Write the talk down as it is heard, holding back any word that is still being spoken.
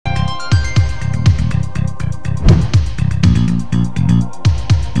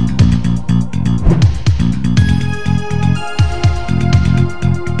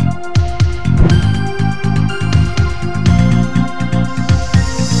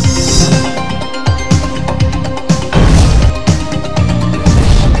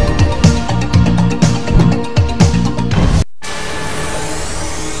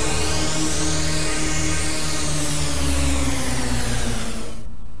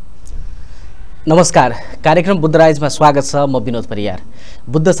नमस्कार, कार्यक्रम बुद्धराइजमा स्वागत छ। म विनोद परियार।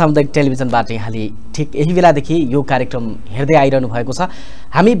 बुद्ध सामुदायिक टेलिभिजनबाट यहाँले ठिक यही बेलादेखि यो कार्यक्रम हेर्दै आइरहनु भएको छ।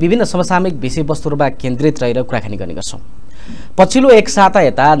 हामी विभिन्न समसामयिक विषयवस्तुहरूमा केन्द्रित रहेर कुराकानी गर्ने गर्छौँ। पछिल्लो एक साता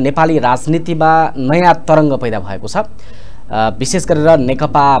यता नेपाली राजनीतिमा नयाँ तरङ्ग पैदा भएको छ। विशेष गरेर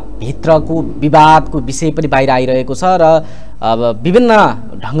नेकपा भित्रको विवादको विषय पनि बाहिर आइरहेको छ र विभिन्न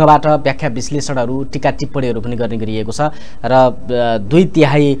ढङ्गबाट व्याख्या विश्लेषणहरू टीका टिप्पणीहरू पनि गर्ने गरिएको छ र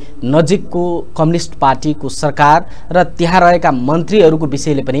 2/3 नजिकको कम्युनिस्ट पार्टीको सरकार र त्यहाँ रहेका मन्त्रीहरूको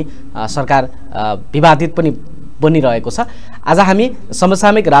विषयले पनि सरकार विवादित पनि बनिरहेको छ। आज हामी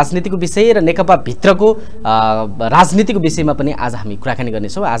समसामयिक राजनीतिको विषय र नेकपा भित्रको राजनीतिको विषयमा पनि आज हामी कुराकानी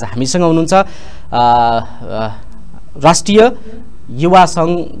गर्नेछौँ। आज हामीसँग हुनुहुन्छ राष्ट्रिय युवा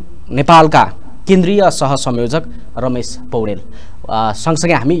सङ्घ नेपालका केन्द्रीय सहसंयोजक रमेश पौडेल।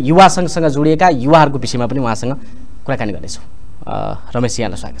 सँगसँगै हामी युवा सङ्घसँग जोडिएका युवाहरूको विषयमा पनि उहाँसँग कुराकानी गर्नेछौँ। रमेश,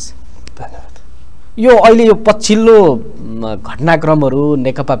 यहाँलाई स्वागत छ। धन्यवाद। यो अहिले यो पछिल्लो घटनाक्रमहरू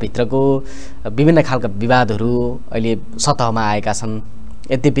नेकपा भित्रको विभिन्न खालका विवादहरू अहिले सतहमा आएका छन्।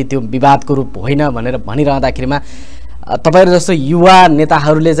 यद्यपि त्यो विवादको रूप होइन भनेर भनिरहँदाखेरिमा तपाईहरु जस्तो युवा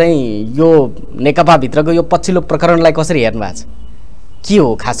नेताहरूले चाहिँ यो नेकपा भित्रको यो पछिल्लो प्रकरणलाई कसरी हेर्नु भएको छ? के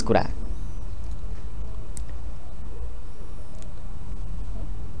हो खास कुरा?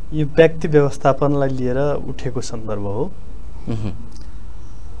 यो व्यक्ति व्यवस्थापनलाई लिएर उठेको सन्दर्भ हो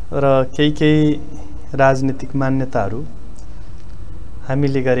र केही राजनीतिक मान्यताहरू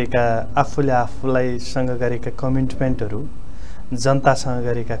हामीले गरेका आफूले आफूलाईसँग गरेका कमिटमेन्टहरू, जनतासँग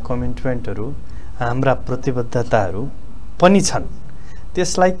गरेका कमिटमेन्टहरू, हाम्रा प्रतिबद्धताहरू पनि छन्।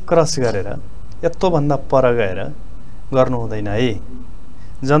 त्यसलाई क्रस गरेर यत्रोभन्दा पर गएर गर्नु हुँदैन है।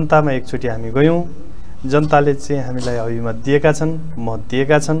 जनतामा एकचोटि हामी गयौँ, जनताले चाहिँ हामीलाई अभिमत दिएका छन्, मत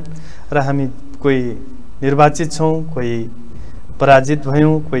दिएका छन् र हामी कोही निर्वाचित छौँ, कोही पराजित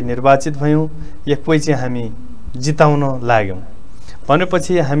भयौँ, कोही निर्वाचित भयौँ या कोही चाहिँ हामी जिताउन लाग्यौँ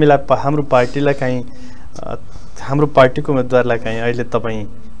भनेपछि हामीलाई हाम्रो पार्टीलाई कहीँ हाम्रो पार्टीको उम्मेदवारलाई कहीँ अहिले तपाईँ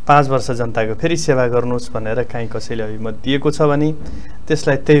 5 वर्ष जनताको फेरि सेवा गर्नुहोस् भनेर कहीँ कसैले अभिमत दिएको छ भने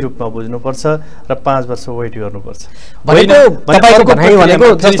त्यसलाई त्यही रूपमा बुझ्नुपर्छ र 5 वर्ष वेट गर्नुपर्छ।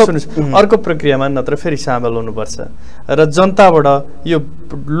 अर्को प्रक्रियामा नत्र फेरि सामेल हुनुपर्छ र जनताबाट यो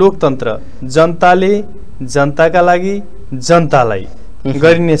लोकतन्त्र जनताले जनताका लागि जनतालाई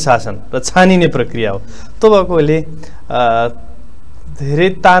गरिने शासन र छानिने प्रक्रिया हो। त्यो भएकोले धेरै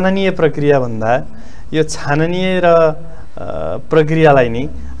ताननीय प्रक्रिया भन्दा यो छाननीय र प्रक्रियालाई नै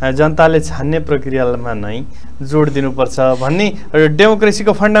जनताले छान्ने प्रक्रियामा नै जोड दिनुपर्छ भन्ने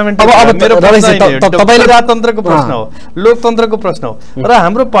डेमोक्रेसीको फन्डामेन्टल गणतन्त्रको प्रश्न हो, लोकतन्त्रको प्रश्न हो। र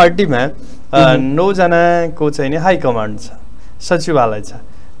हाम्रो पार्टीमा 9 जनाको चाहिँ हाई कमान्ड छ, सचिवालय छ।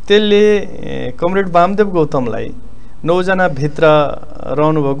 त्यसले कमरेड वामदेव गौतमलाई 9 जना भित्र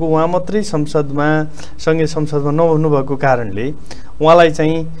रहनुभएको, उहाँ मात्रै संसदमा सँगै संसदमा नहुनुभएको कारणले उहाँलाई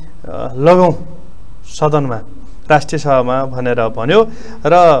चाहिँ लगाउँ सदनमा, राष्ट्रिय सभामा भनेर भन्यो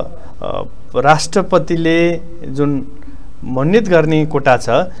र राष्ट्रपतिले जुन मनोनित गर्ने कोटा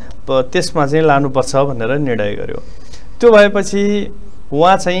छ त्यसमा चाहिँ लानुपर्छ भनेर निर्णय गर्यो। त्यो भएपछि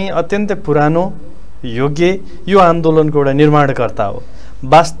उहाँ चाहिँ अत्यन्तै पुरानो योग्य यो आन्दोलनको एउटा निर्माणकर्ता हो।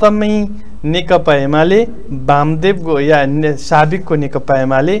 वास्तवमै नेकपा एमाले वामदेव या साबिकको नेकपा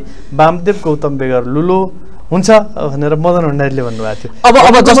एमाले वामदेव गौतम बेगर लुलो हुन्छ भनेर मदन भण्डारीले भन्नुभएको थियो।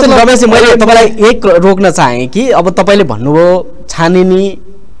 अब जस्तो रमेश, मैले तपाईलाई एक रोक्न चाहे कि अब तपाईले भन्नुभयो छानिने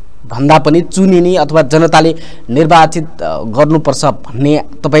भन्दा पनि चुनिने अथवा जनताले निर्वाचित गर्नुपर्छ भन्ने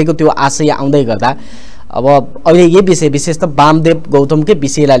तपाईको त्यो आशय आउँदै गर्दा अब अहिले यो विषय विशेष त वामदेव गौतमकै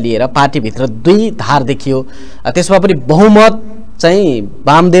विषयलाई लिएर पार्टीभित्र 2 धार देखियो। त्यसमा पनि बहुमत चाहिँ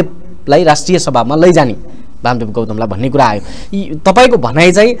वामदेवलाई राष्ट्रिय सभामा लैजाने वामदेव गौतमलाई भन्ने कुरा आयो। तपाईको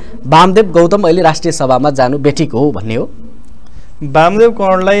भनाइ चाहिँ वामदेव गौतम अहिले राष्ट्रिय सभामा जानु बेठिक हो भन्ने हो? वामदेव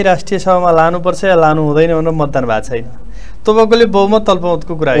गौतमलाई राष्ट्रिय सभामा लानुपर्छ या लानु हुँदैन भनेर मतदान भएको छैन। तपाईँकोले बहुमत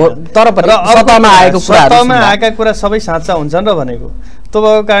अल्पमतको कुरा होइन, तर सत्तामा आएका कुरा सबै साँचा हुन्छन् र भनेको। त्यो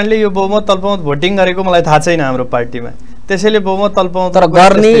भएको कारणले यो बहुमत अल्पमत भोटिङ गरेको मलाई थाहा छैन हाम्रो पार्टीमा। त्यसैले बहुमत अल्पमत तर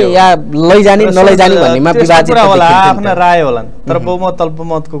गर्ने या लैजाने नलैजाने भन्नेमा विवादित होला, आफ्ना राय होलान्, तर बहुमत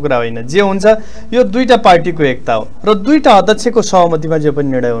अल्पमतको कुरा होइन। जे हुन्छ यो 2टा पार्टीको एकता हो र 2टा अध्यक्षको सहमतिमा जे पनि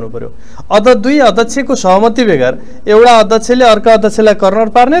निर्णय हुनु पर्यो। 2 अध्यक्षको सहमति बेगर एउटा अध्यक्षले अर्का अध्यक्षलाई कर्नर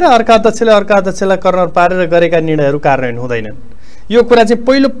पार्ने र अर्का अध्यक्षले अर्का अध्यक्षलाई कर्नर पारेर गरेका निर्णयहरू कार्यान्वयन हुँदैनन्। यो कुरा चाहिँ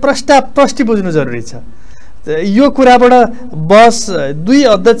पहिलो प्रष्टि बुझ्नु जरुरी छ। यो कुराबाट बस 2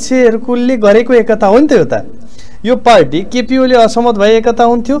 अध्यक्षहरूले गरेको एकता हो नि त। यो त यो पार्टी केपी ओली असहमत भए एकता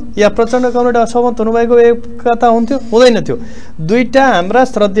हुन्थ्यो या प्रचण्ड कमरेड असहमत हुनुभएको एकता हुन्थ्यो? हुँदैन थियो। दुईटा हाम्रा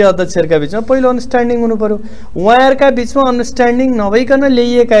श्रद्धेय अध्यक्षहरूका बिचमा पहिलो अन्डरस्ट्यान्डिङ हुनु पर्यो। उहाँहरूका बिचमा अन्डरस्ट्यान्डिङ नभइकन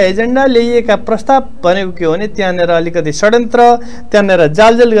ल्याइएका एजेन्डा ल्याइएका प्रस्ताव भनेको के हो भने त्यहाँनिर अलिकति षड्यन्त्र त्यहाँनिर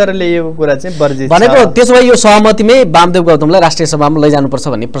जालजाल गरेर ल्याइएको कुरा चाहिँ वर्जित छ। भनेको त्यसो भए यो सहमतिमै वामदेव गौतमलाई राष्ट्रिय सभामा लैजानुपर्छ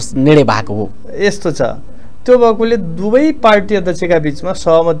भन्ने निर्णय भएको हो। यस्तो छ, त्यो भएकोले दुवै पार्टी अध्यक्षका बिचमा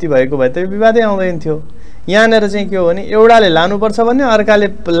सहमति भएको भए त विवादै आउँदैन थियो। यहाँनिर चाहिँ के हो भने एउटाले लानुपर्छ भने अर्काले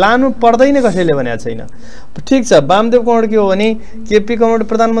लानु पर्दैन कसैले भनेको छैन। ठिक छ, वामदेव कमरेड के हो भने केपी कमरेड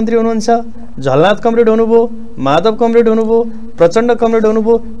प्रधानमन्त्री हुनुहुन्छ, झलनाथ कमरेड हुनुभयो, माधव कमरेड हुनुभयो, प्रचण्ड कमरेड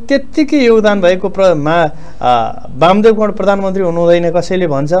हुनुभयो, त्यत्तिकै योगदान भएको वामदेव कमरेड प्रधानमन्त्री हुनु हुँदैन कसैले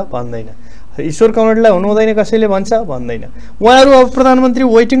भन्छ? भन्दैन। ईश्वर कमरेडलाई हुनु हुँदैन कसैले भन्छ? भन्दैन। उहाँहरू अब प्रधानमन्त्री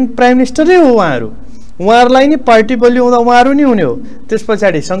वेटिङ प्राइम मिनिस्टरै हो। उहाँहरूलाई नि पार्टी बलियो हुँदा उहाँहरू नि हुने हो। त्यस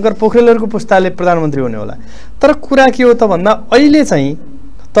पछाडि शङ्कर पोखरेलहरूको पुस्ताले प्रधानमन्त्री हुने होला। तर कुरा के हो त भन्दा अहिले चाहिँ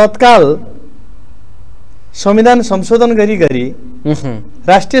तत्काल संविधान संशोधन गरी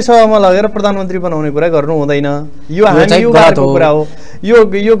राष्ट्रिय सभामा लगेर प्रधानमन्त्री बनाउने कुरा गर्नु हुँदैन। यो हामी युवाहरूको कुरा हो।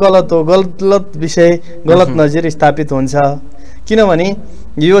 यो गलत हो। गलत विषय गलत नजिर स्थापित हुन्छ। किनभने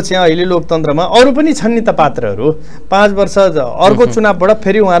यो चाहिँ अहिले लोकतन्त्रमा अरू पनि छन् नि त पात्रहरू। 5 वर्ष अर्को चुनावबाट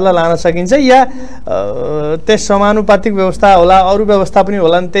फेरि उहाँहरूलाई लान सकिन्छ या त्यस समानुपातिक व्यवस्था होला, अरू व्यवस्था पनि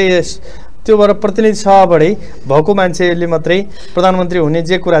होला नि। त्यो भएर प्रतिनिधि सभाबाटै भएको मान्छेले मात्रै प्रधानमन्त्री हुने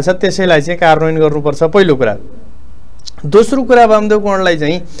जे कुरा छ त्यसैलाई चाहिँ कार्यान्वयन गर्नुपर्छ पहिलो कुरा। दोस्रो कुरा वामदेव कमरेडलाई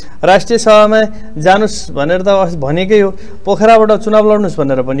चाहिँ राष्ट्रिय सभामा जानुस् भनेर त भनेकै हो। पोखराबाट चुनाव लड्नुस्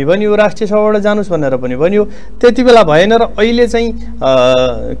भनेर पनि भनियो, राष्ट्रिय सभाबाट जानुस् भनेर पनि भनियो। त्यति बेला भएन र अहिले चाहिँ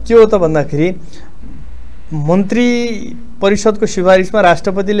के हो त भन्दाखेरि मन्त्री परिषदको सिफारिसमा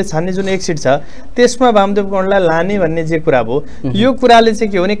राष्ट्रपतिले छान्ने जुन 1 सिट छ त्यसमा वामदेव कमरेडलाई लाने भन्ने जे कुरा भयो, यो कुराले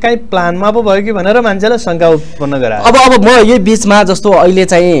चाहिँ के हो भने काहीँ प्लानमा पो भयो कि भनेर मान्छेलाई शङ्का उत्पन्न गरायो। अब म यही बिचमा जस्तो अहिले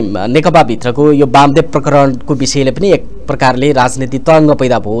चाहिँ नेकपा भित्रको यो वामदेव प्रकरणको विषयले पनि एक प्रकारले राजनीति तरङ्ग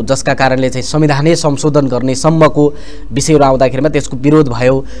पैदा भयो, जसका कारणले चाहिँ संविधानै संशोधन गर्ने सम्मको विषयहरू आउँदाखेरिमा त्यसको विरोध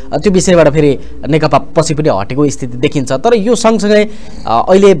भयो। त्यो विषयबाट फेरि नेकपा पछि पनि हटेको स्थिति देखिन्छ। तर यो सँगसँगै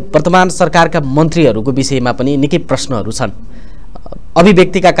अहिले वर्तमान सरकारका मन्त्रीहरूको विषयमा पनि निकै प्रश्नहरू छन्।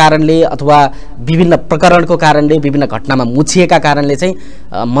 अभिव्यक्तिका कारणले अथवा विभिन्न प्रकरणको कारणले, विभिन्न घटनामा मुछिएका कारणले चाहिँ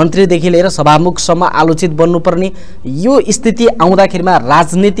मन्त्रीदेखि लिएर सभामुखसम्म आलोचित बन्नुपर्ने यो स्थिति आउँदाखेरिमा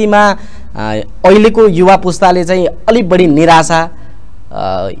राजनीतिमा अहिलेको युवा पुस्ताले चाहिँ अलिक बढी निराशा,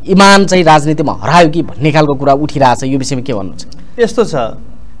 इमान चाहिँ राजनीतिमा हरायो कि भन्ने खालको कुरा उठिरहेछ। यो विषयमा के भन्नुहुन्छ? यस्तो छ,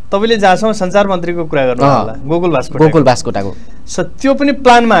 तपाईँले जहाँसम्म सञ्चार मन्त्रीको कुरा गर्नु होला, गोकुल बास्कोटाको, त्यो पनि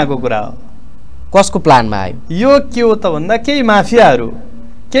प्लानमा आएको कुरा हो। कसको प्लानमा आयो? यो के हो त भन्दा केही माफियाहरू,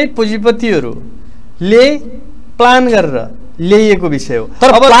 केही पुँजीपतिहरूले प्लान गरेर ल्याइएको विषय हो।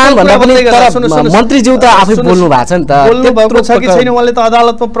 तर प्लान भन्दा पनि मन्त्रीज्यू त आफै बोल्नु भएको छ नि त। बोल्नु भएको छ कि छैन उहाँले त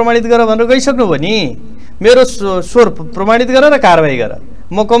अदालतमा प्रमाणित गर भनेर गइसक्नु भयो नि। मेरो स्वर प्रमाणित गर र कारबाही गर।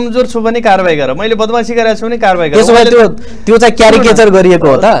 म कमजोर छु भने कारबाही गर, मैले बदमासी गरेको छु भने कारबाही गर। त्यो चाहिँ क्यारिकेचर गरिएको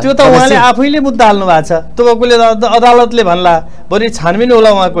हो त। त्यो त उहाँले आफैले मुद्दा हाल्नु भएको छ। त्यो भएकोले अदालतले भन्ला बरु छानबिन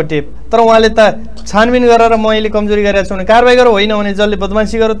होला उहाँको टेप। तर उहाँले त छानबिन गरेर मैले कमजोरी गरेको छु भने कारबाही गर, होइन भने जसले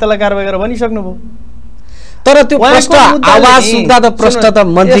बदमासी गर्यो त्यसलाई कारबाही गर भनिसक्नुभयो। तर त्यो प्रश्न आवाज सुन्दा त प्रश्न त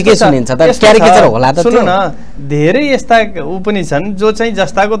मन्त्रीकै सुनिन्छ त, क्यारिकेचर होला त। सुन्नु न, धेरै यस्ता पनि छन् जो चाहिँ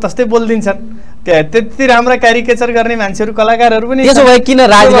जस्ताको तस्तै बोलिदिन्छन्। त्यति राम्रा क्यारिकेचर गर्ने मान्छेहरू, कलाकारहरू पनि। त्यसो भए किन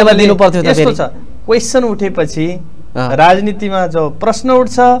राजीनामा दिनु पर्थ्यो त? यस्तो छ, क्वेसन उठेपछि राजनीतिमा जो प्रश्न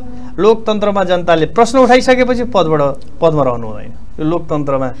उठ्छ, लोकतन्त्रमा जनताले प्रश्न उठाइसकेपछि पदमा रहनु हुँदैन। यो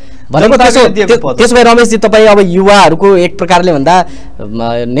लोकतन्त्रमा त्यसो भए रमेशजी, तपाईँ अब युवाहरूको एक प्रकारले भन्दा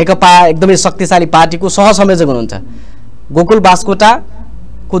नेकपा एकदमै शक्तिशाली पार्टीको सहसंयोजक हुनुहुन्छ। गोकुल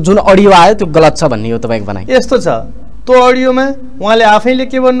बास्कोटाको जुन अडियो आयो त्यो गलत छ भन्ने हो तपाईँको भनाइ? यस्तो छ, त्यो अडियोमा उहाँले आफैले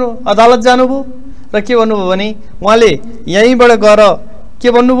के भन्नु, अदालत जानुभयो र के भन्नुभयो भने उहाँले यहीँबाट गएर के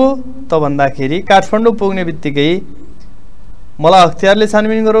भन्नुभयो त भन्दाखेरि काठमाडौँ पुग्ने बित्तिकै मलाई अख्तियारले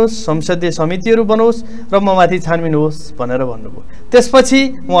छानबिन गरोस्, संसदीय समितिहरू बनोस् र म माथि छानबिन होस् भनेर भन्नुभयो।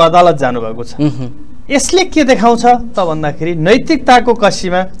 त्यसपछि उहाँ अदालत जानुभएको छ। यसले के देखाउँछ त भन्दाखेरि नैतिकताको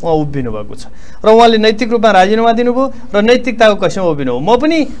कसीमा उहाँ उभिनु भएको छ र उहाँले नैतिक रूपमा राजीनामा दिनुभयो र नैतिकताको कसीमा उभिनु हो। म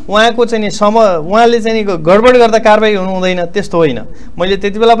पनि उहाँको चाहिँ उहाँले चाहिँ गडबड गर्दा कारबाही हुनु हुँदैन त्यस्तो होइन। मैले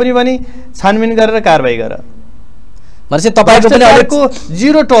त्यति बेला पनि भने छानबिन गरेर कारबाही गर। तपाईँको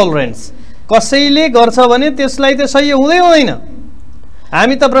जिरो टलरेन्स, कसैले गर्छ भने त्यसलाई त सही हुँदैन।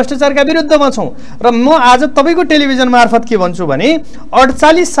 हामी त भ्रष्टाचारका विरुद्धमा छौँ र म आज तपाईँको टेलिभिजन मार्फत के भन्छु भने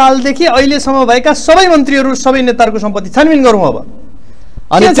 48 सालदेखि अहिलेसम्म भएका सबै मन्त्रीहरू, सबै नेताहरूको सम्पत्ति छानबिन गरौँ। अब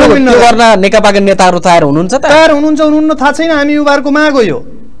अनि त्यो गर्न नेकपाका नेताहरू तयार हुनुहुन्छ त? तयार हुनुहुन्छ हुनुहुन्न थाहा छैन। हामी युवाहरूको माग हो, यो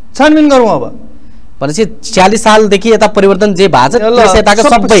छानबिन गरौँ। अब भनेपछि 46 सालदेखि यता परिवर्तन जे भएको छ त्यस यताको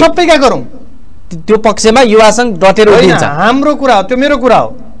सबैका गरौँ। त्यो पक्षमा युवा सङ्घ डटेर उभिन्छ। हाम्रो कुरा हो, त्यो मेरो कुरा हो।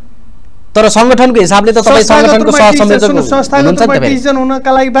 तर संगठनको हिसाबले त तपाईँ संगठनको सहसंयोजक संस्थागत डिसिजन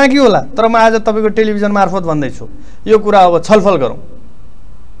हुनका लागि बाँकी होला। तर म आज तपाईँको टेलिभिजन मार्फत भन्दैछु यो कुरा अब छलफल गरौँ,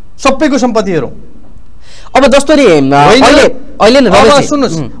 सबैको सम्पत्ति हेरौँ। अब जसरी अहिले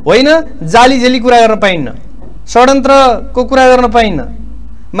सुन्नुहोस्, होइन जाली झेली कुरा गर्न पाइन्न, षड्यन्त्रको कुरा गर्न पाइन्न,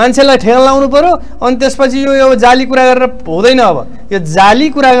 मान्छेलाई ठेगान लाउनु पर्यो। अनि त्यसपछि यो जाली कुरा गरेर हुँदैन। अब यो जाली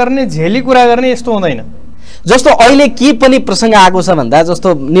कुरा गर्ने, झेली कुरा गर्ने यस्तो हुँदैन। जस्तो अहिले के पनि प्रसङ्ग आएको छ भन्दा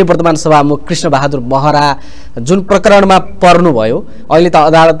जस्तो निवर्तमान सभामुख कृष्ण बहादुर महरा जुन प्रकरणमा पर्नुभयो, अहिले त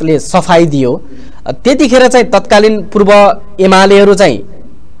अदालतले सफाई दियो, त्यतिखेर चाहिँ तत्कालीन पूर्व एमालेहरू चाहिँ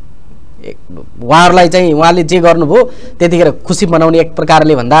उहाँहरूलाई चाहिँ उहाँले जे गर्नुभयो त्यतिखेर खुसी मनाउने एक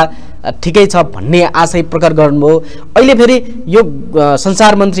प्रकारले भन्दा ठिकै छ भन्ने आशय प्रकट गर्नुभयो। अहिले फेरि यो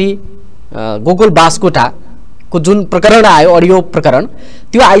संचार मन्त्री गोकुल बास्कोटाको जुन प्रकरण आयो, अडियो प्रकरण,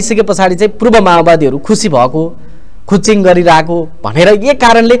 त्यो आइसके पछाडि चाहिँ पूर्व माओवादीहरू खुसी भएको, खुच्चिङ गरिरहेको भनेर यही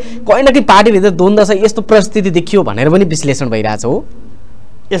कारणले कहीँ न कहीँ पार्टीभित्र द्वन्द्व छ, यस्तो परिस्थिति देखियो भनेर पनि विश्लेषण भइरहेछ। हो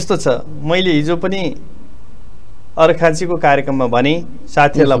यस्तो छ, मैले हिजो पनि अर्खाँचीको कार्यक्रममा भने,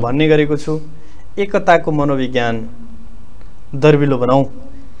 साथीहरूलाई भन्ने गरेको छु, एकताको मनोविज्ञान दर्बिलो बनाऊ।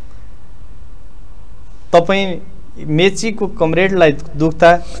 तपाईँ मेचीको कमरेडलाई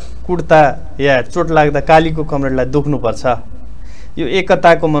दुख्दा कुट्दा या चोट लाग्दा कालीको कमरेडलाई दुख्नुपर्छ। यो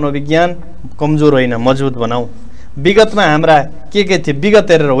एकताको मनोविज्ञान कमजोर होइन, मजबुत बनाऊ। विगतमा हाम्रा के थिए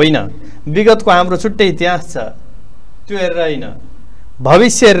विगत हेरेर होइन, विगतको हाम्रो छुट्टै इतिहास छ, त्यो हेरेर होइन,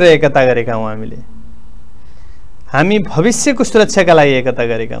 भविष्य हेरेर एकता गरेका हौँ। हामी भविष्यको सुरक्षाका लागि एकता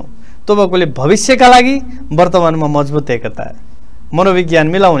गरेका हौँ। त्यो भएकोले भविष्यका लागि वर्तमानमा मजबुत एकता, मनोविज्ञान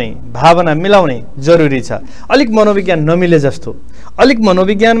मिलाउने, भावना मिलाउने जरुरी छ। अलिक मनोविज्ञान नमिले जस्तो, अलिक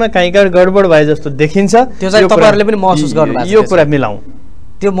मनोविज्ञानमा कहीँ गडबड भए जस्तो देखिन्छ, त्यो चाहिँ तपाईहरुले पनि महसुस गर्नुभएको छ। यो कुरा मिलाउँ,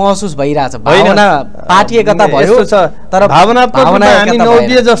 त्यो महसुस भइरहेछ। भावना पार्टी एकता भयो तर भावनात्मक रूपमा हामी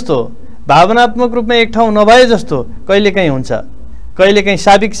नउभिए जस्तो, भावनात्मक रूपमा एक ठाउँ नभए जस्तो कहिलेकाहीँ हुन्छ। कहिलेकाहीँ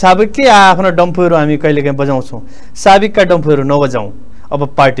साबिककै आफ्नो डम्फुहरू हामी कहिलेकाहीँ बजाउँछौँ, साबिकका डम्फुहरू नबजाउँ।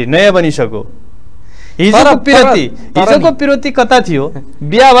 अब पार्टी नयाँ बनिसक्यो। हिजोको पिरोती कता थियो,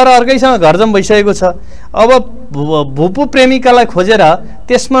 बिहा भएर अर्कैसँग घरजम भइसकेको छ। अब भूपू प्रेमिकालाई खोजेर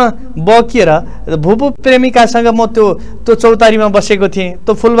त्यसमा बकिएर भूपू प्रेमिकासँग म त्यो चौतारीमा बसेको थिएँ,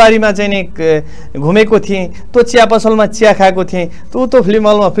 त्यो फुलबारीमा चाहिँ नि घुमेको थिएँ, त्यो चिया पसलमा चिया खाएको थिएँ, त्यो फिल्म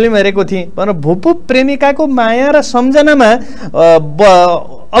हलमा फिल्म हेरेको थिएँ भनेर भूपू प्रेमिकाको माया र सम्झनामा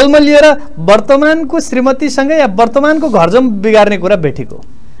अल्मलिएर वर्तमानको श्रीमतीसँग या वर्तमानको घरजम बिगार्ने कुरा भेटेको।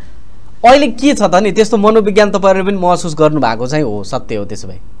 अहिले के छ त नि त्यस्तो मनोविज्ञान तपाईहरुले पनि महसुस गर्नु भएको चाहिँ हो, सत्य हो। त्यसो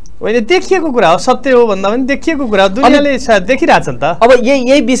भए होइन, देखिएको कुरा हो, सत्य हो भन्दा पनि देखिएको कुरा हो, दुनियाँले देखिरहेछ नि त। अब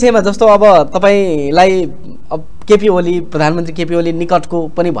यही विषयमा जस्तो अब तपाईलाई अब केपी ओली, प्रधानमन्त्री केपी ओली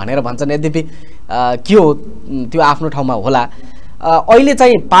निकटको पनि भनेर भन्छन्, यद्यपि के हो त्यो आफ्नो ठाउँमा होला। अहिले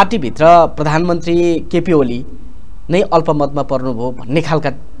चाहिँ पार्टीभित्र प्रधानमन्त्री केपी ओली नै अल्पमतमा पर्नुभयो भन्ने खालका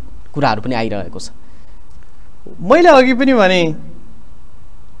कुराहरू पनि आइरहेको छ। मैले अघि पनि भने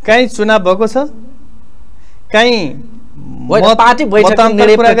कहीँ चुनाव भएको छ, कहीँ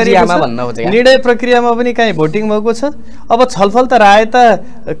निर्णय प्रक्रियामा पनि कहीँ भोटिङ भएको छ। अब छलफल त राय त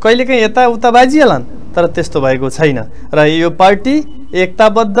कहिलेकाहीँ यता उता बाजिहालन्, तर त्यस्तो भएको छैन। र यो पार्टी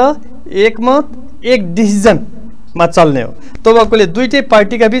एकताबद्ध, एकमत, एक डिसिजनमा चल्ने हो। त्यो भएकोले दुईटै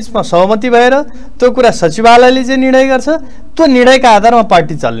पार्टीका बिचमा सहमति भएर त्यो कुरा सचिवालयले जे निर्णय गर्छ त्यो निर्णयका आधारमा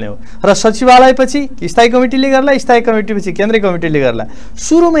पार्टी चल्ने हो। र सचिवालयपछि स्थायी कमिटीले गर्ला, स्थायी कमिटीपछि केन्द्रीय कमिटीले गर्ला।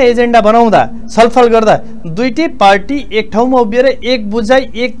 सुरुमा एजेन्डा बनाउँदा, छलफल गर्दा दुईटै पार्टी एक ठाउँमा उभिएर एक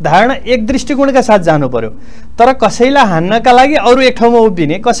बुझाइ, एक धारणा, एक दृष्टिकोणका साथ जानु पर्यो। तर कसैलाई हान्नका लागि अरू एक ठाउँमा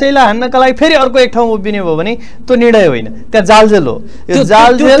उभिने, कसैलाई हान्नका लागि फेरि अर्को एक ठाउँमा उभिने भयो भने त्यो निर्णय होइन, त्यहाँ जालजेल हो। यो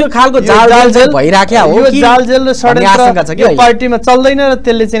जालजेल भइराख्या हो, यो जालजेल र षड्यन्त्र यो पार्टीमा चल्दैन र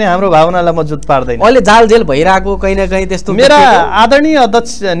त्यसले चाहिँ हाम्रो भावनालाई मजबुत पार्दैन। अहिले जालजेल भइरहेको कहीँ न कहीँ त्यस्तो मेरा आदरणीय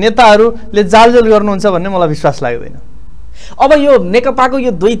अध्यक्ष नेताहरूले जालजेल गर्नुहुन्छ भन्ने मलाई विश्वास लाग्दैन। अब यो नेकपाको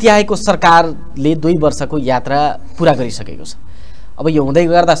यो 2/3 सरकारले 2 वर्षको यात्रा पुरा गरिसकेको छ। अब यो हुँदै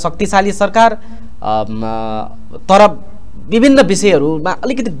गर्दा शक्तिशाली सरकार, तर विभिन्न विषयहरूमा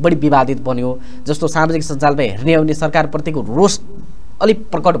अलिकति बढी विवादित बन्यो। जस्तो सामाजिक सञ्जालमा हेर्ने आउने सरकारप्रतिको रोष अलिक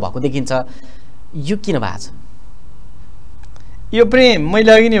प्रकट भएको देखिन्छ। यो किन भएको छ? यो पनि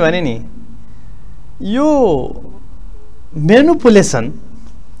मैले अघि नै भने नि, यो म्यानुपुलेसन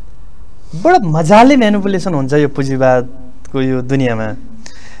बडा मजाले म्यानुपुलेसन हुन्छ यो पुँजीवादको यो दुनियाँमा।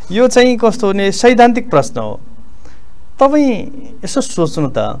 यो चाहिँ कस्तो हुने सैद्धान्तिक प्रश्न हो। तपाईँ यसो सोच्नु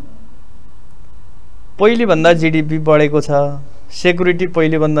त, पहिलेभन्दा जिडिपी बढेको छ, सेक्युरिटी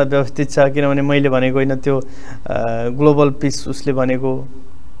पहिलेभन्दा व्यवस्थित छ किनभने मैले भनेको होइन त्यो ग्लोबल पिस उसले भनेको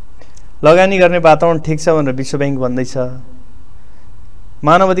लगानी गर्ने वातावरण ठिक छ भनेर विश्व ब्याङ्क भन्दैछ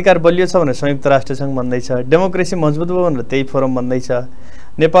मानव अधिकार बलियो छ भनेर संयुक्त राष्ट्रसङ्घ भन्दैछ डेमोक्रेसी मजबुत भयो भनेर त्यही फोरम भन्दैछ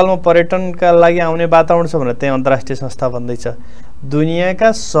नेपालमा पर्यटनका लागि आउने वातावरण छ भनेर त्यही अन्तर्राष्ट्रिय संस्था भन्दैछ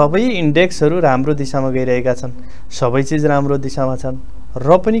दुनियाँका सबै इन्डेक्सहरू राम्रो दिशामा गइरहेका छन् सबै चिज राम्रो दिशामा छन्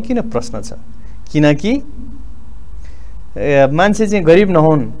र पनि किन प्रश्न छ किनकि मान्छे चाहिँ गरिब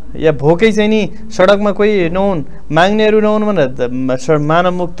नहुन् या भोकै चाहिँ नि सडकमा कोही नहुन् माग्नेहरू नहुन् भनेर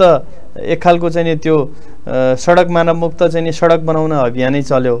मानवमुक्त एक खालको चाहिँ नि त्यो सडक मानवमुक्त चाहिँ नि सडक बनाउन अभियानै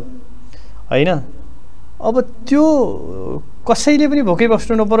चल्यो होइन अब त्यो कसैले पनि भोकै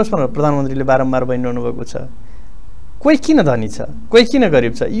बस्नु नपरोस् भनेर प्रधानमन्त्रीले बारम्बार भनिरहनु भएको छ कोही किन धनी छ कोही किन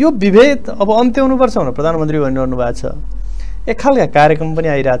गरिब छ यो विभेद अब अन्त्य हुनुपर्छ भनेर प्रधानमन्त्री भनिरहनु भएको छ एक खालका कार्यक्रम पनि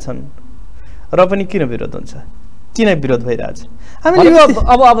आइरहेछन् र पनि किन विरोध हुन्छ किन विरोध भइरहेछ हामीले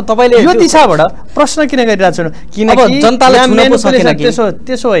अब तपाईले यो दिशाबाट प्रश्न किन गरिरहेछौँ किनकि जनताले छुन सकेन कि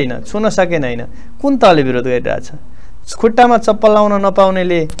त्यसो होइन छुन सकेन होइन कुन तहले विरोध गरिरहेछ खुट्टामा चप्पल लाउन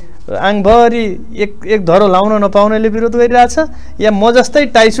नपाउनेले आङभरि एक धरो लाउन नपाउनेले विरोध गरिरहेछ या म जस्तै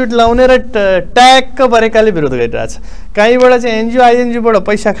टाइसुट लाउने र ट्याक्क परेकाले विरोध गरिरहेछ कहीँबाट चाहिँ एनजिओ आइएनजिओबाट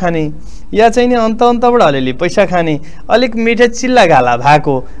पैसा खाने या चाहिँ नि अन्तबाट अलिअलि पैसा खाने अलिक मिठे चिल्ला गाला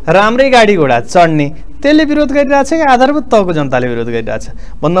भएको राम्रै गाडी घोडा चढ्ने त्यसले विरोध गरिरहेछ कि आधारभूत तहको जनताले विरोध गरिरहेछ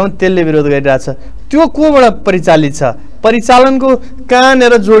भन्दा पनि त्यसले विरोध गरिरहेछ त्यो कोबाट परिचालित छ परिचालनको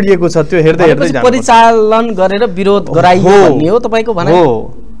कहाँनिर जोडिएको छ त्यो हेर्दै हेर्दै परिचालन गरेर विरोध गराइयो भन्ने हो तपाईको भनाइ हो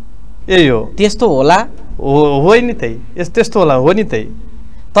यही हो त्यस्तो होला हो नि त्यही त्यस्तो होला हो नि त्यही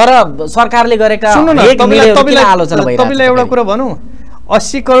तर सरकारले गरेका तपाईलाई एउटा कुरा भनौँ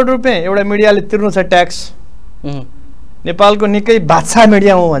 80 करोड रुपियाँ एउटा मिडियाले तिर्नु छ ट्याक्स नेपालको निकै बादशाह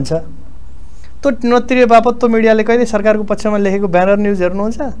मिडिया हो भन्छ त्यो नतिरे बापत त्यो मिडियाले कहिले सरकारको पक्षमा लेखेको ब्यानर न्युज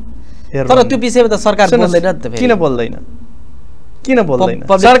हेर्नुहुन्छ तर त्यो विषयमा त सरकार बोल्दैन त किन बोल्दैन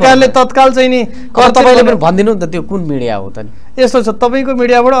सरकारले तत्काल चाहिँ नि तपाईले पनि भन्दिनु नि त त्यो कुन मिडिया हो त नि यस्तो छ तपाईको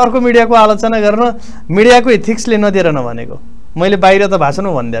मिडियाबाट अर्को मिडियाको आलोचना गर्न मिडियाको एथिक्सले नदिएर नभनेको मैले बाहिर त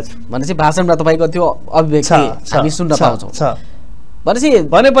भाषणमा भनिदिएको छु भनेपछि भाषणमा तपाईको त्यो अभिव्यक्ति हामी सुन्न पाउँछौँ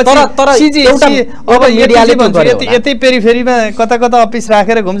यतै पेरिफेरीमा कता कता अफिस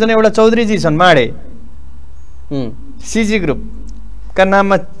राखेर घुम्छन् एउटा चौधरीजी छन् माडे सिजी ग्रुपका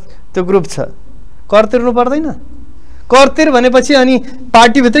नाममा त्यो ग्रुप छ कर तिर्नु पर्दैन कर तिर भनेपछि अनि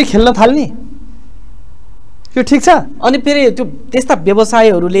पार्टीभित्रै खेल्न थाल्ने यो ठिक छ अनि फेरि त्यो त्यस्ता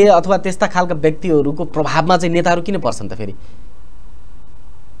व्यवसायहरूले अथवा त्यस्ता खालका व्यक्तिहरूको प्रभावमा चाहिँ नेताहरू किन पर्छन् त फेरि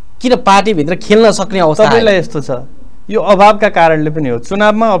किन पार्टीभित्र खेल्न सक्ने अवस्था सबैलाई यस्तो छ यो अभावका कारणले पनि हो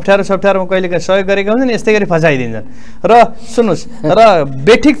चुनावमा अप्ठ्यारो सप्ठ्यारोमा कहिलेकाहीँ सहयोग गरेका हुन्छन् यस्तै गरी फसाइदिन्छन् र सुन्नुहोस् र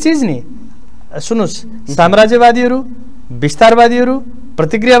बेठिक चिज नि सुन्नुहोस् साम्राज्यवादीहरू विस्तारवादीहरू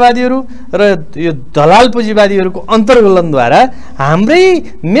प्रतिक्रियावादीहरू र यो दलाल पुँजीवादीहरूको अन्तर्गलनद्वारा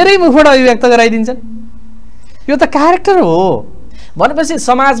मेरै मुखबाट अभिव्यक्त गराइदिन्छन् यो त क्यारेक्टर हो भनेपछि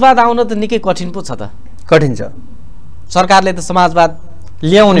समाजवाद आउन त निकै कठिन पो छ त कठिन छ सरकारले त समाजवाद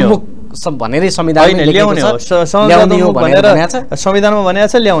ल्याउने हो भनेरै संविधानमा ल्याउने हो संविधानमा भनेको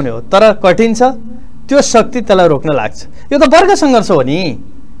छ ल्याउने हो तर कठिन छ त्यो शक्ति त्यसलाई रोक्न लाग्छ यो त वर्ग सङ्घर्ष हो नि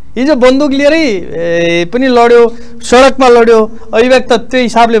हिजो बन्दुक लिएरै पनि लड्यो सडकमा लड्यो अभिव्यक्त त्यो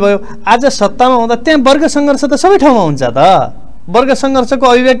हिसाबले भयो आज सत्तामा हुँदा त्यहाँ वर्ग सङ्घर्ष त सबै ठाउँमा हुन्छ त वर्ग सङ्घर्षको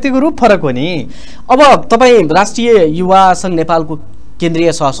अभिव्यक्तिको रूप फरक हो नि अब तपाईँ राष्ट्रिय युवा सङ्घ नेपालको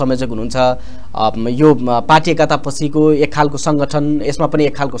केन्द्रीय सहसंयोजक हुनुहुन्छ यो पार्टी एकतापछिको एक खालको सङ्गठन यसमा पनि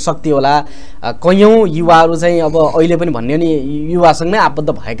एक खालको शक्ति होला कयौँ युवाहरू चाहिँ अब अहिले पनि भन्ने नि युवा सङ्घमै आबद्ध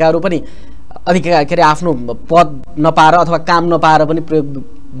भएकाहरू पनि के अरे आफ्नो पद नपाएर अथवा काम नपाएर पनि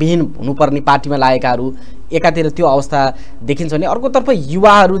प्रयोगविहीन हुनुपर्ने पार्टीमा लागेकाहरू एकातिर त्यो अवस्था देखिन्छ भने अर्कोतर्फ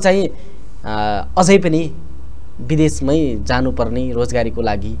युवाहरू चाहिँ अझै पनि विदेशमै जानुपर्ने रोजगारीको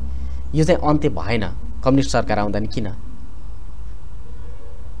लागि यो चाहिँ अन्त्य भएन कम्युनिस्ट सरकार आउँदा नि किन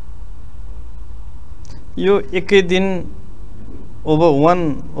यो एकै दिन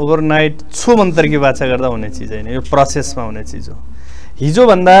ओभरनाइट छुमन्तरकी बाछा गर्दा हुने चिज होइन यो प्रोसेसमा हुने चिज हो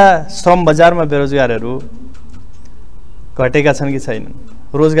हिजोभन्दा श्रम बजारमा बेरोजगारहरू घटेका छन् कि छैनन्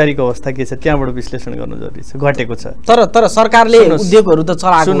रोजगारीको अवस्था के छ त्यहाँबाट विश्लेषण गर्नु जरुरी छ घटेको छ तर सरकारले उद्योगहरू त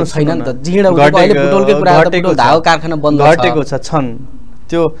चलाएको छैन नि त जिँडा उद्योग अहिले बुटोलकै कुरा त बुटोल धागो कारखाना बन्द घटेको छन्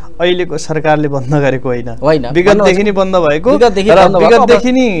त्यो अहिलेको सरकारले बन्द गरेको होइन विगतदेखि नै बन्द भएको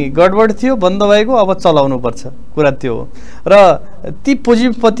विगतदेखि नै गडबड थियो बन्द भएको अब चलाउनु पर्छ कुरा त्यो हो र ती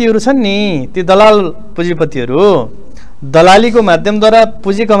पुँजीपतिहरू छन् नि ती दलाल पुँजीपतिहरू दलालीको माध्यमद्वारा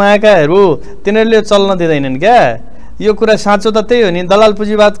पुँजी कमाएकाहरू तिनीहरूले चल्न दिँदैनन् क्या यो कुरा साँचो त त्यही हो नि, दलाल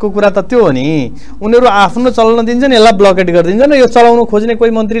पुँजीवादको कुरा त त्यो हो नि। उनीहरू आफ्नो चलाउन दिन्छन्, यसलाई ब्लकेट गरिदिन्छन् र यो चलाउन खोज्ने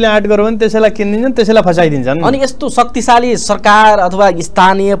कोही मन्त्रीले आँट गर्यो भने त्यसैलाई किनिदिन्छन्, त्यसैलाई फसाइदिन्छन्। अनि यस्तो शक्तिशाली सरकार अथवा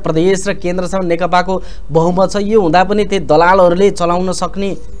स्थानीय प्रदेश र केन्द्रसँग नेकपाको बहुमत छ, यो हुँदा पनि त्यही दलालहरूले चलाउन सक्ने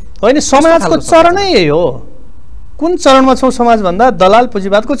होइन। समाजको चरणै यही हो। कुन चरणमा छौँ समाज भन्दा? दलाल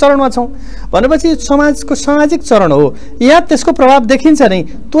पुँजीवादको चरणमा छौँ भनेपछि समाजको सामाजिक चरण हो। यहाँ त्यसको प्रभाव देखिन्छ नै।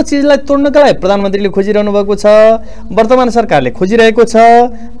 त्यो चिजलाई तोड्नका लागि प्रधानमन्त्रीले खोजिरहनु भएको छ, वर्तमान सरकारले खोजिरहेको छ।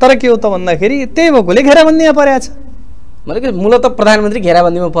 तर के हो त भन्दाखेरि त्यही भएकोले घेराबन्दीमा परेको छ। भनेको मूलत प्रधानमन्त्री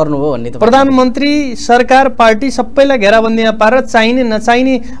घेराबन्दीमा पर्नु हो भन्ने त प्रधानमन्त्री, सरकार, पार्टी सबैलाई घेराबन्दीमा पारेर चाहिने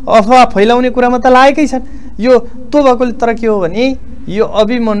नचाहिने अफवाह फैलाउने कुरामा त लागेकै छन्। यो त्यो भएकोले तर के हो भने यो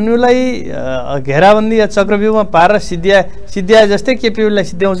अभिमन्युलाई घेराबन्दी या चक्रव्यूहमा पारेर सिद्ध्याए जस्तै केपी ओलीलाई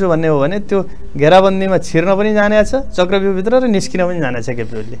सिद्ध्याउँछु भन्ने हो भने त्यो घेराबन्दीमा छिर्न पनि जाने छ, चक्रव्यूहभित्र र निस्किन पनि जाने छ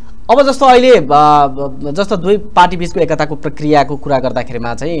केपी ओलीले। अब जस्तो अहिले जस्तो दुई पार्टी बिचको एकताको प्रक्रियाको कुरा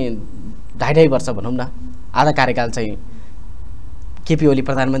गर्दाखेरिमा चाहिँ 2.5 वर्ष भनौँ न, आधा कार्यकाल चाहिँ केपी ओली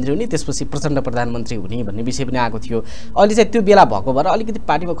प्रधानमन्त्री हुने, त्यसपछि प्रचण्ड प्रधानमन्त्री हुने भन्ने विषय पनि आएको थियो। अहिले चाहिँ त्यो बेला भएको भएर अलिकति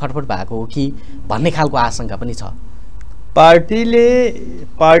पार्टीमा खटपट भएको हो कि भन्ने खालको आशंका पनि छ।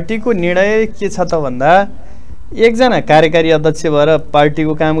 पार्टीको निर्णय के छ त भन्दा एकजना कार्यकारी अध्यक्ष भएर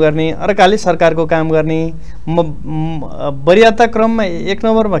पार्टीको काम गर्ने, अर्काले सरकारको काम गर्ने। वरियता क्रममा 1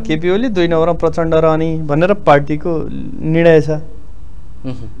 नम्बरमा केपी ओली, 2 नम्बरमा प्रचण्ड रहने भनेर पार्टीको निर्णय छ।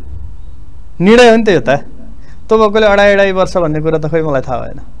 निर्णय हो नि त यो त। त्यो भएकोले 2.5 वर्ष भन्ने कुरा त खै मलाई थाहा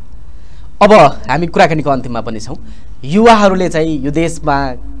भएन। अब हामी कुराकानीको अन्तिममा पनि छौँ। युवाहरूले चाहिँ यो देशमा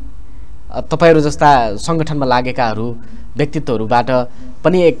तपाईँहरू जस्ता सङ्गठनमा लागेकाहरू व्यक्तित्वहरूबाट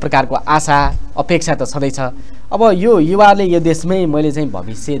पनि एक प्रकारको आशा अपेक्षा त छँदैछ। अब यो युवाले यो देशमै मैले चाहिँ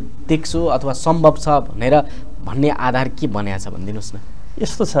भविष्य देख्छु अथवा सम्भव छ भन्ने आधार के बनाएको छ भनिदिनुहोस् न।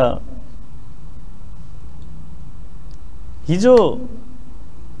 यस्तो छ, हिजो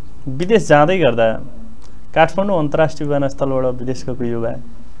विदेश जाँदै गर्दा काठमाडौँ अन्तर्राष्ट्रिय विमानस्थलबाट विदेश गएको युवा,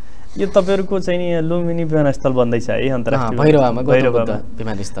 यो तपाईँहरूको चाहिँ नि लुम्बिनी विमानस्थल बन्दैछ है, अन्तर्राष्ट्रिय भैरवमा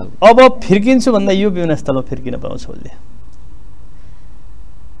विमानस्थल। अब फिर्किन्छु भन्दा यो विमानस्थलमा फिर्किन पाउँछ उसले।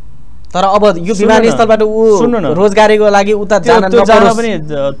 तर अब यो विमानस्थलबाट रोजगारीको लागि उता जान पनि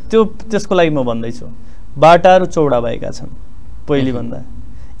त्यसको लागि म भन्दैछु। बाटाहरू चौडा भएका छन् पहिले भन्दा।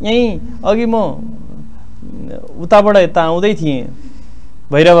 यहीँ अघि म उताबाट यता आउँदै थिएँ,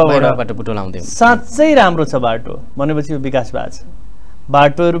 भैरवबाट बुटवल आउँदै, साँच्चै राम्रो छ बाटो भनेपछि यो विकास भएको छ।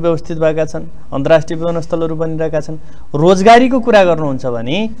 बाटोहरू व्यवस्थित भएका छन्, अन्तर्राष्ट्रिय विमानस्थलहरू बनिरहेका छन्। रोजगारीको कुरा गर्नुहुन्छ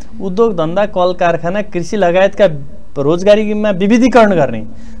भने उद्योग धन्दा, कल कारखाना, कृषि लगायतका रोजगारीमा विविधीकरण गर्ने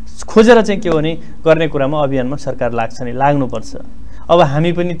खोजेर चाहिँ के हो भने गर्ने कुरामा अभियानमा सरकार लाग्छ नि, लाग्नुपर्छ। अब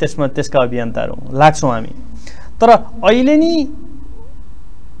हामी पनि त्यसका अभियन्ताहरू लाग्छौँ हामी। तर अहिले नि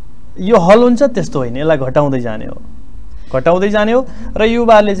यो हल हुन्छ त्यस्तो होइन, यसलाई घटाउँदै जाने हो र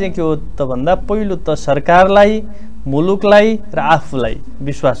युवाले चाहिँ के हो त भन्दा पहिलो त सरकारलाई, मुलुकलाई र आफूलाई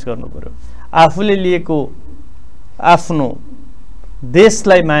विश्वास गर्नु पर्यो। आफूले लिएको आफ्नो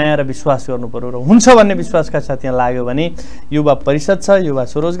देशलाई माया र विश्वास गर्नु पर्यो र हुन्छ भन्ने विश्वासका साथ यहाँ लाग्यो भने युवा परिषद छ, युवा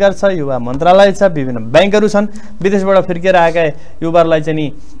स्वरोजगार छ, युवा मन्त्रालय छ, विभिन्न ब्याङ्कहरू छन्। विदेशबाट फिर्केर आएका युवाहरूलाई चाहिँ नि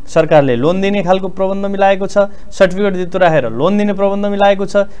सरकारले लोन दिने खालको प्रबन्ध मिलाएको छ, सर्टिफिकेट दितो राखेर लोन दिने प्रबन्ध मिलाएको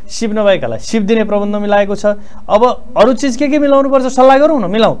छ, सिप नभएकालाई सिप दिने प्रबन्ध मिलाएको छ। अब अरू चिज के मिलाउनु पर्छ सल्लाह गरौँ न,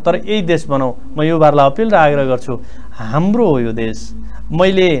 मिलाउँ, तर यही देश बनाऊ। म युवाहरूलाई अपिल र आग्रह गर्छु, हाम्रो हो यो देश।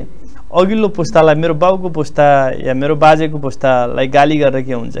 मैले अघिल्लो पुस्तालाई, मेरो बाउको पुस्ता या मेरो बाजेको पुस्तालाई गाली गरेर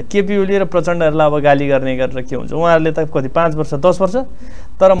के हुन्छ, केपी ओली र प्रचण्डहरूलाई अब गाली गर्ने गरेर के हुन्छ? उहाँहरूले त कति 5 वर्ष 10 वर्ष,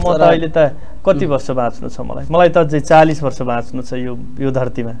 तर म त अहिले त कति वर्ष बाँच्नु छ मलाई त अझै 40 वर्ष बाँच्नु छ यो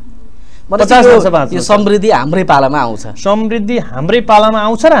धरतीमा। 50 वर्ष बाँच्नु। यो समृद्धि हाम्रै पालामा आउँछ, समृद्धि हाम्रै पालामा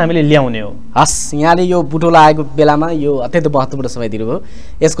आउँछ र हामीले ल्याउने हो। हस्, यहाँले यो बुटोल आएको बेलामा यो अत्यन्त महत्त्वपूर्ण समय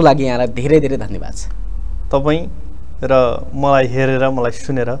दिनुभयो, यसको लागि यहाँलाई धेरै धेरै धन्यवाद छ। तपाईँ र मलाई हेरेर, मलाई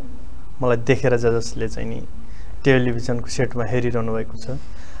सुनेर, मलाई देखेर जसले चाहिँ नि टेलिभिजनको सेटमा हेरिरहनु भएको छ,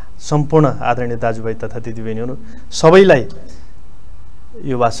 सम्पूर्ण आदरणीय दाजुभाइ तथा दिदीबहिनीहरू सबैलाई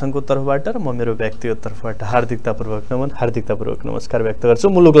युवा सङ्घको तर्फबाट र म मेरो व्यक्तिगत तर्फबाट हार्दिकतापूर्वक नमस्कार व्यक्त गर्छु।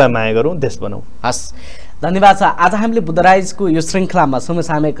 मुलुकलाई माया गरौँ, देश बनाऊ। हस्, धन्यवाद छ। आज हामीले बुद्धराइजको यो श्रृङ्खलामा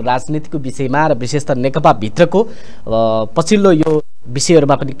समसामयिक राजनीतिको विषयमा र विशेषतः नेकपा भित्रको पछिल्लो यो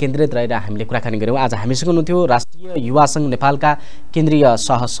विषयहरूमा पनि केन्द्रित रहेर हामीले कुराकानी गऱ्यौँ। आज हामीसँग हुनुहुन्थ्यो राष्ट्रिय युवा सङ्घ नेपालका केन्द्रीय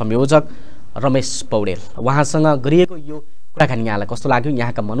सह संयोजक रमेश पौडेल। उहाँसँग गरिएको यो कुराकानी यहाँलाई कस्तो लाग्यो,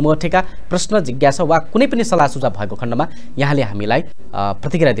 यहाँका मनमुठेका प्रश्न जिज्ञासा वा कुनै पनि सल्लाह सुझाव भएको खण्डमा यहाँले हामीलाई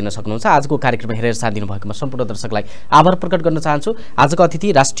प्रतिक्रिया दिन सक्नुहुन्छ। आजको कार्यक्रम हेरेर साथ दिनुभएकोमा सम्पूर्ण दर्शकलाई आभार प्रकट गर्न चाहन्छु। आजको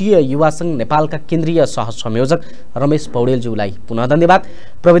अतिथि राष्ट्रिय युवा सङ्घ नेपालका केन्द्रीय सह संयोजक रमेश पौडेलज्यूलाई पुनः धन्यवाद।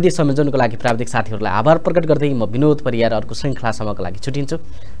 प्रविधि संयोजनको लागि प्राविधिक साथीहरूलाई आभार प्रकट गर्दै म विनोद परियार अर्को श्रृङ्खलासम्मको लागि छुटिन्छु।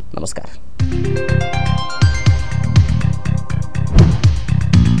 नमस्कार।